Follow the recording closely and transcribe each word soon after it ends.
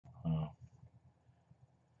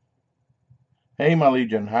Hey, my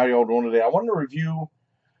Legion, how y'all doing today? I want to review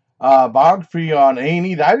biography on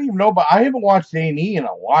A&E that I didn't even know, but I haven't watched A&E in a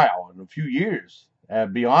while, in a few years. To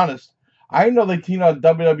be honest, I know they team up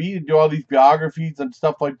WWE to do all these biographies and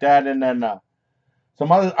stuff like that, and then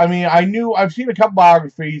some other. I mean, I've seen a couple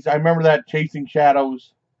biographies. I remember that Chasing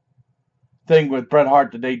Shadows thing with Bret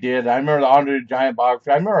Hart that they did. I remember the Andre the Giant biography.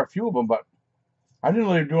 I remember a few of them, but I didn't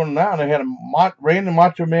know they were doing them now. And they had a random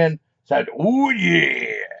Macho Man said, "Ooh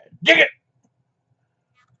yeah, dig it."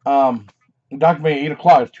 Um, documenting 8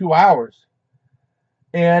 o'clock. It's 2 hours.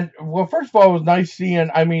 And well, first of all, it was nice seeing.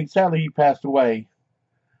 I mean, sadly he passed away,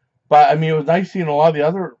 but I mean, it was nice seeing a lot of the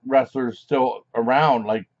other wrestlers still around,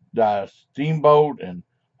 like Steamboat and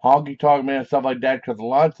Honky Tonk Man and stuff like that. Because a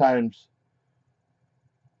lot of times,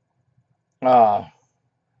 uh,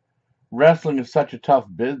 wrestling is such a tough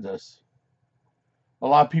business. A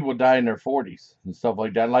lot of people die in their 40s and stuff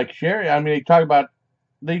like that. Like Sherry, I mean,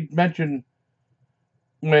 they mentioned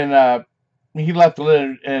when he left the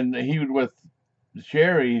live and he was with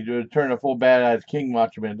Sherry to turn a full badass King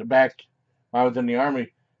Macho Man. Back when I was in the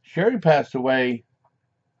army, Sherry passed away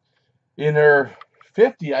in her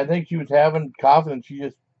 50s. I think she was having coffee and she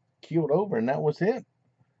just keeled over, and that was it.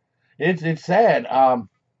 It's sad.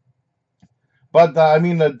 But I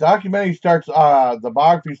mean, the documentary starts. The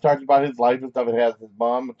biography starts about his life and stuff. It has his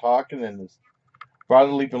mom talking and his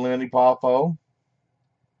brother leaping Landy Poffo,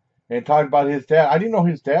 and it talks about his dad. I didn't know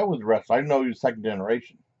his dad was a wrestler. I didn't know he was second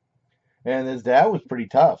generation, and his dad was pretty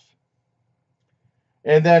tough.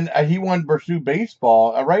 And then he wanted to pursue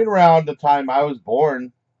baseball right around the time I was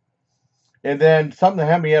born. And then something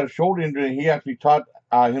happened. He had a shoulder injury, and he actually taught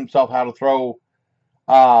himself how to throw.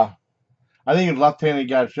 Uh, I think he was left-handed.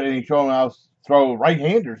 He showed him how to throw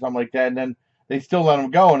right-handed or something like that. And then they still let him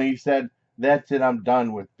go. And he said, "That's it. I'm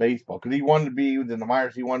done with baseball." Because he wanted to be in the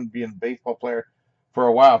minors. He wanted to be a baseball player for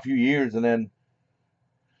a while, a few years. And then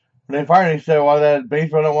when they fired him, he said, "Well, that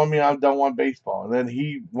baseball don't want me. I don't want baseball." And then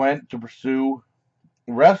he went to pursue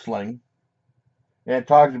wrestling, and it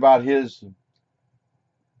talks about his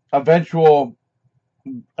eventual.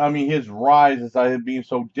 I mean, his rise as him being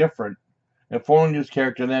so different and forming his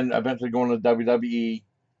character, and then eventually going to WWE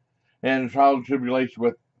and trial and tribulation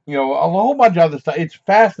with a whole bunch of other stuff. It's a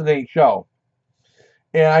fascinating show,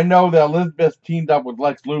 and I know that Elizabeth teamed up with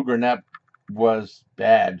Lex Luger, and that was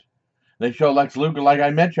bad. They show Lex Luger, like I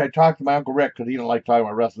mentioned. I talked to my uncle Rick because he didn't like talking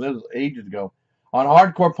about wrestling. This was ages ago. On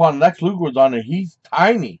Hardcore Pun, Lex Luger was on there. He's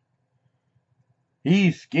tiny.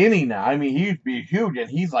 He's skinny now. I mean, he used to be huge, and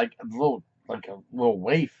he's like a little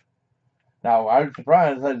waif. Now I was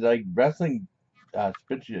surprised that like wrestling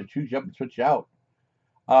spits you, chews you up and spits you out.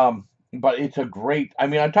 But it's a great. I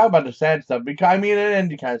mean, I talk about the sad stuff because I mean it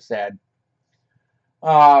ended kind of sad.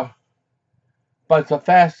 Uh, but it's a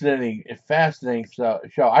fascinating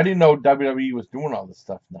show. I didn't know WWE was doing all this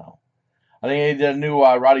stuff now. I think they did a new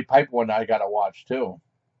Roddy Piper one that I got to watch too.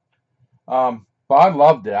 But I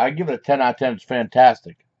loved it. I give it a 10 out of 10. It's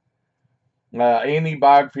fantastic. A&E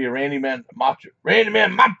Biography of Randy Man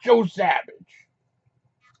Macho Savage.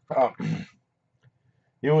 Uh,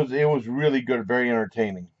 it was really good, very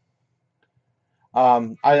entertaining.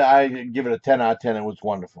 I give it a 10 out of 10. It was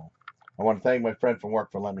wonderful. I want to thank my friend from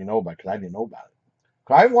work for letting me know about it because I didn't know about it.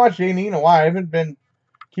 I haven't watched A&E in a while. I haven't been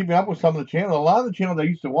keeping up with some of the channels. A lot of the channels I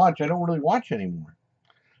used to watch, I don't really watch anymore.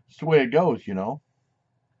 It's the way it goes.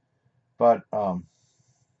 But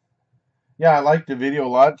yeah, I like the video a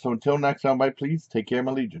lot. So until next time, bye, please take care,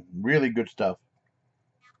 my Legion. Really good stuff.